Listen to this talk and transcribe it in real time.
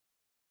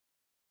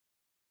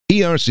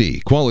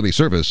ERC, quality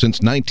service since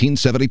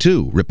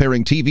 1972,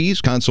 repairing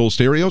TVs, console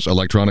stereos,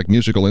 electronic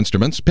musical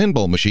instruments,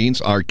 pinball machines,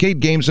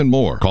 arcade games, and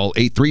more. Call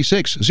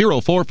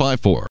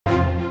 836-0454.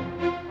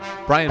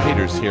 Brian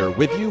Peters here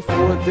with you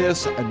for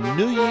this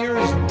New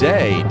Year's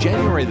Day,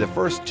 January the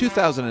 1st,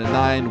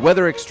 2009,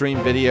 Weather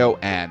Extreme video,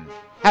 and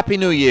Happy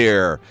New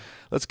Year!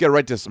 Let's get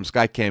right to some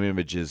Skycam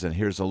images, and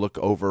here's a look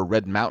over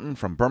Red Mountain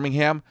from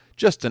Birmingham.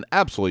 Just an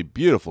absolutely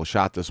beautiful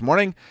shot this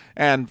morning,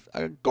 and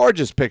a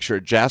gorgeous picture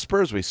at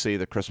Jasper as we see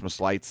the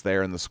Christmas lights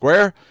there in the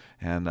square,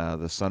 and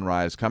the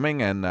sunrise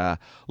coming. And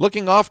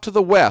looking off to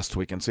the west,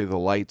 we can see the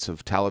lights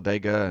of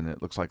Talladega, and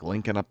it looks like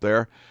Lincoln up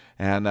there.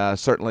 And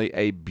certainly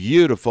a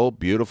beautiful,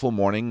 beautiful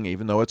morning,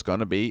 even though it's going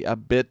to be a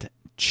bit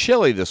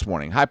chilly this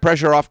morning. High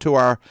pressure off to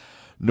our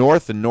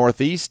north and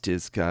northeast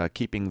is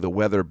keeping the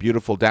weather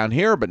beautiful down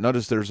here, but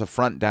notice there's a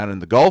front down in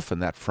the Gulf,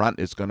 and that front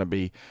is going to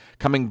be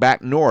coming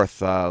back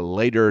north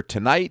later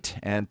tonight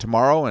and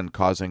tomorrow and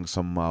causing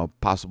some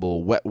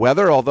possible wet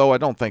weather, although I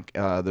don't think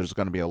there's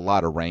going to be a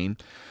lot of rain.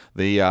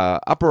 The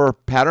upper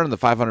pattern, the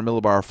 500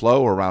 millibar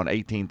flow around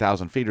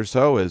 18,000 feet or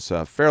so, is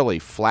fairly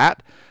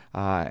flat,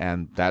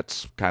 and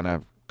that's kind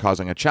of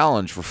causing a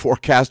challenge for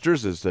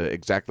forecasters as to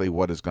exactly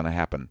what is going to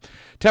happen.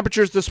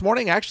 Temperatures this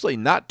morning actually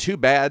not too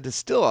bad.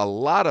 Still a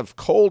lot of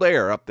cold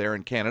air up there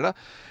in Canada,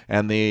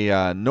 and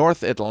the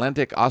North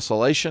Atlantic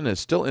Oscillation is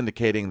still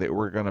indicating that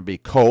we're going to be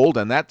cold,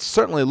 and that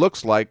certainly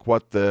looks like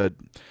what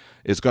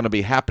is going to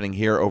be happening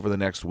here over the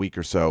next week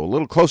or so. A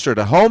little closer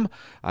to home,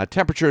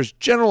 temperatures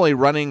generally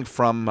running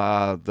from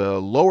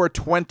the lower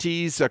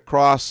 20s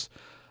across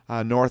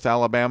North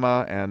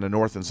Alabama and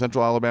North and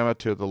Central Alabama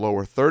to the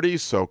lower 30s,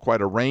 so quite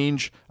a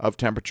range of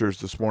temperatures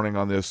this morning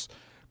on this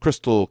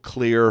crystal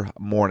clear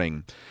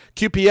morning.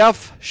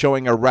 QPF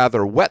showing a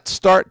rather wet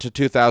start to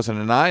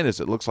 2009 as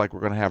it looks like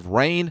we're going to have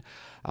rain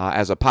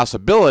as a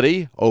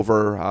possibility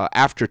over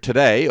after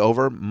today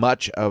over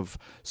much of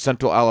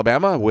Central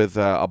Alabama with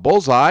a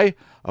bullseye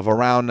of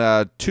around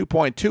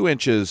 2.2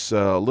 inches,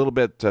 a little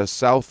bit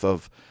south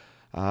of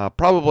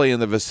probably in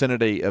the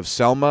vicinity of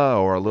Selma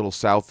or a little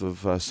south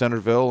of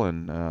Centerville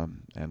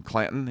and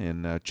Clanton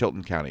in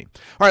Chilton County.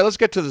 All right, let's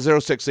get to the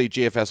 06Z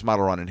GFS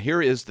model run, and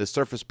here is the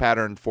surface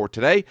pattern for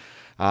today.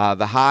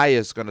 The high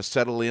is going to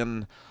settle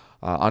in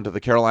onto the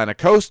Carolina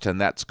coast, and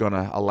that's going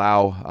to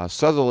allow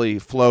southerly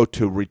flow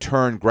to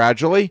return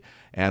gradually.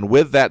 And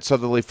with that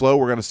southerly flow,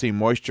 we're going to see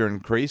moisture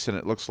increase, and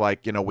it looks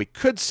like, we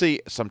could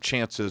see some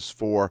chances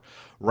for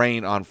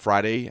rain on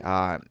Friday.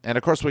 And,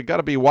 of course, we've got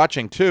to be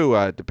watching,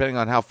 too, depending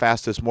on how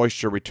fast this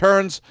moisture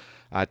returns.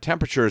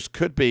 Temperatures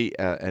could be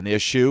an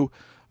issue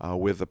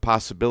with the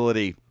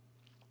possibility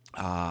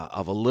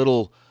of a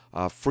little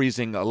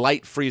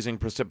light freezing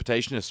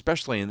precipitation,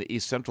 especially in the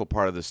east central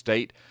part of the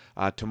state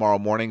tomorrow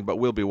morning. But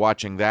we'll be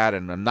watching that,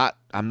 and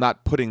I'm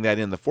not putting that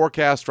in the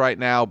forecast right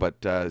now,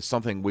 but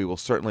something we will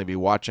certainly be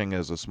watching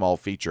as a small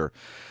feature.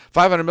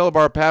 500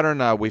 millibar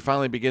pattern. We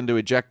finally begin to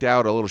eject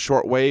out a little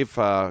short wave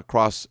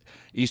across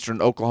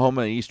eastern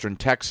Oklahoma and eastern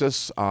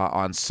Texas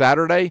on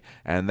Saturday,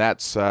 and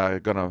that's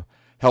going to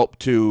help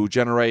to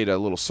generate a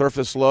little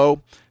surface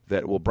low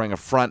that will bring a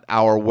front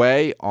our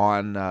way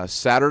on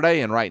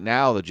Saturday. And right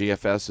now the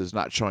GFS is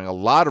not showing a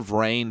lot of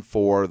rain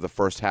for the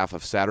first half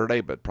of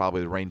Saturday, but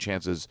probably the rain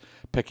chances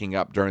picking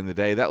up during the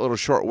day. That little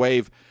short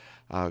wave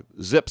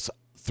zips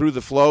through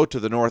the flow to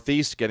the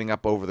northeast, getting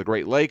up over the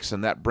Great Lakes,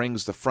 and that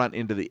brings the front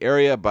into the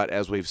area. But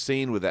as we've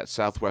seen with that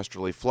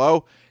southwesterly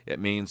flow, it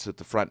means that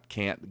the front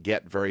can't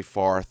get very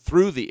far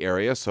through the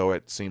area, so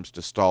it seems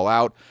to stall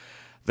out.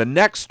 The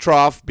next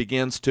trough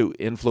begins to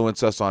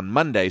influence us on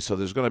Monday, so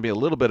there's going to be a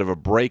little bit of a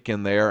break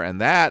in there, and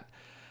that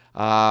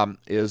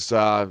is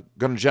going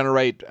to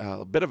generate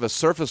a bit of a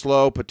surface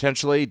low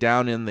potentially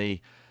down in the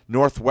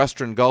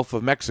northwestern Gulf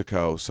of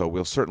Mexico. So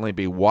we'll certainly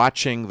be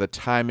watching the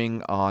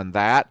timing on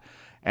that.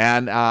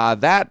 And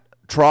that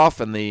trough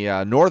and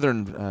the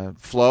northern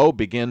flow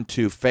begin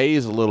to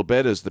phase a little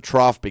bit as the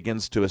trough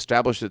begins to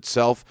establish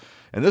itself.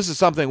 And this is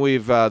something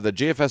the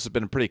GFS has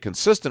been pretty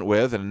consistent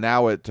with, and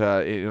now it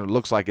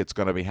looks like it's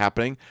going to be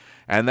happening.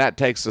 And that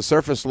takes the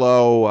surface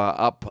low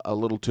up a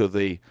little to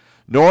the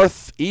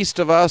northeast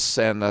of us,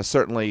 and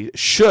certainly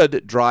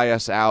should dry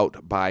us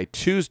out by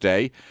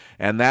Tuesday.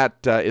 And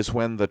that is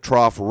when the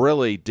trough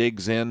really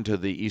digs into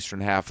the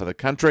eastern half of the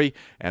country.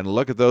 And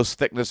look at those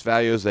thickness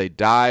values. They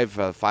dive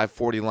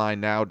 540 line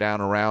now down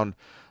around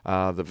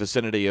the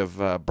vicinity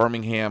of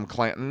Birmingham,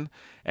 Clanton.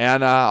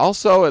 And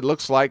also it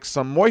looks like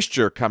some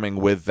moisture coming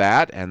with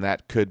that, and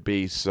that could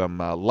be some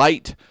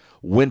light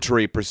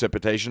wintry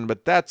precipitation,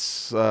 but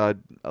that's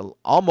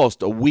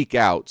almost a week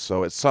out,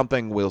 so it's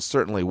something we'll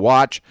certainly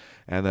watch,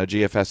 and the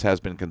GFS has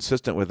been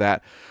consistent with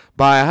that.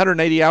 By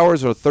 180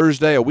 hours or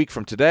Thursday, a week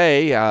from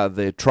today,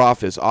 the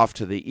trough is off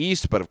to the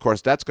east, but of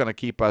course that's going to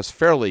keep us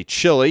fairly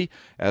chilly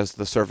as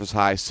the surface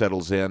high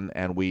settles in,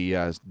 and we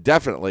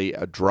definitely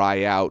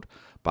dry out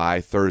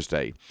by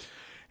Thursday.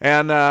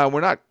 And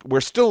we're on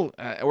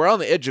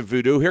the edge of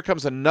voodoo. Here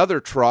comes another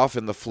trough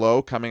in the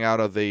flow coming out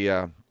of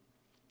the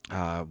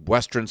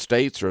western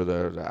states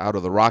or out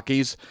of the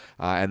Rockies,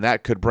 and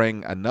that could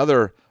bring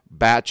another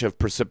batch of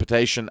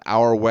precipitation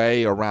our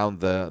way around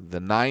the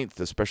 9th,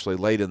 especially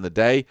late in the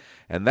day.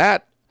 And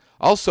that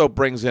also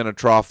brings in a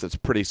trough that's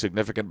pretty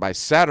significant by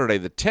Saturday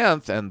the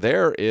 10th, and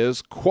there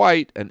is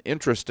quite an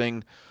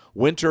interesting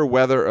winter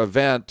weather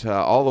event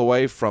all the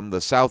way from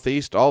the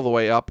southeast all the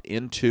way up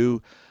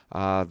into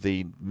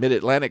the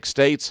mid-Atlantic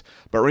states.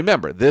 But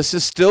remember, this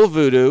is still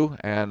voodoo,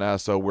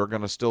 and so we're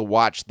going to still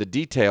watch the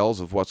details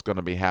of what's going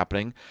to be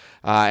happening.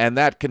 And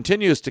that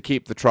continues to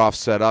keep the trough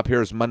set up.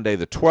 Here's Monday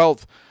the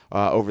 12th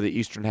over the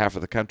eastern half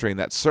of the country, and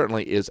that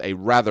certainly is a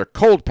rather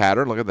cold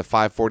pattern. Look at the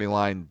 540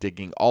 line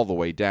digging all the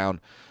way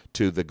down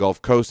to the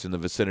Gulf Coast in the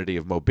vicinity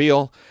of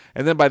Mobile.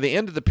 And then by the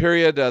end of the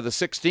period, the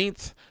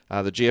 16th,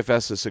 the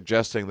GFS is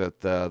suggesting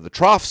that the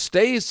trough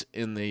stays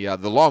in the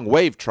long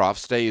wave trough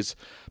stays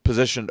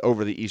positioned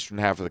over the eastern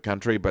half of the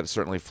country, but it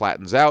certainly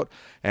flattens out.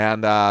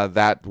 And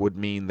that would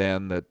mean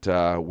then that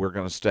we're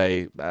going to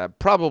stay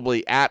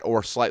probably at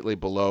or slightly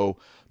below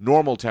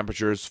normal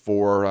temperatures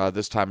for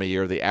this time of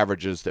year, the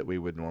averages that we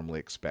would normally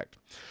expect.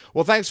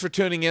 Well, thanks for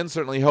tuning in.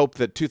 Certainly hope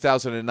that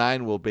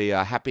 2009 will be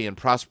a happy and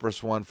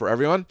prosperous one for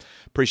everyone.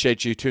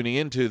 Appreciate you tuning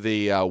in to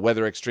the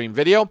Weather Xtreme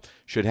video.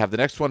 Should have the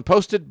next one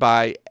posted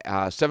by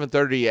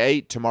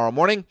 7:38 tomorrow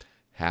morning.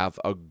 Have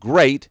a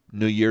great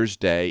New Year's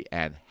Day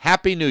and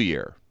Happy New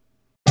Year.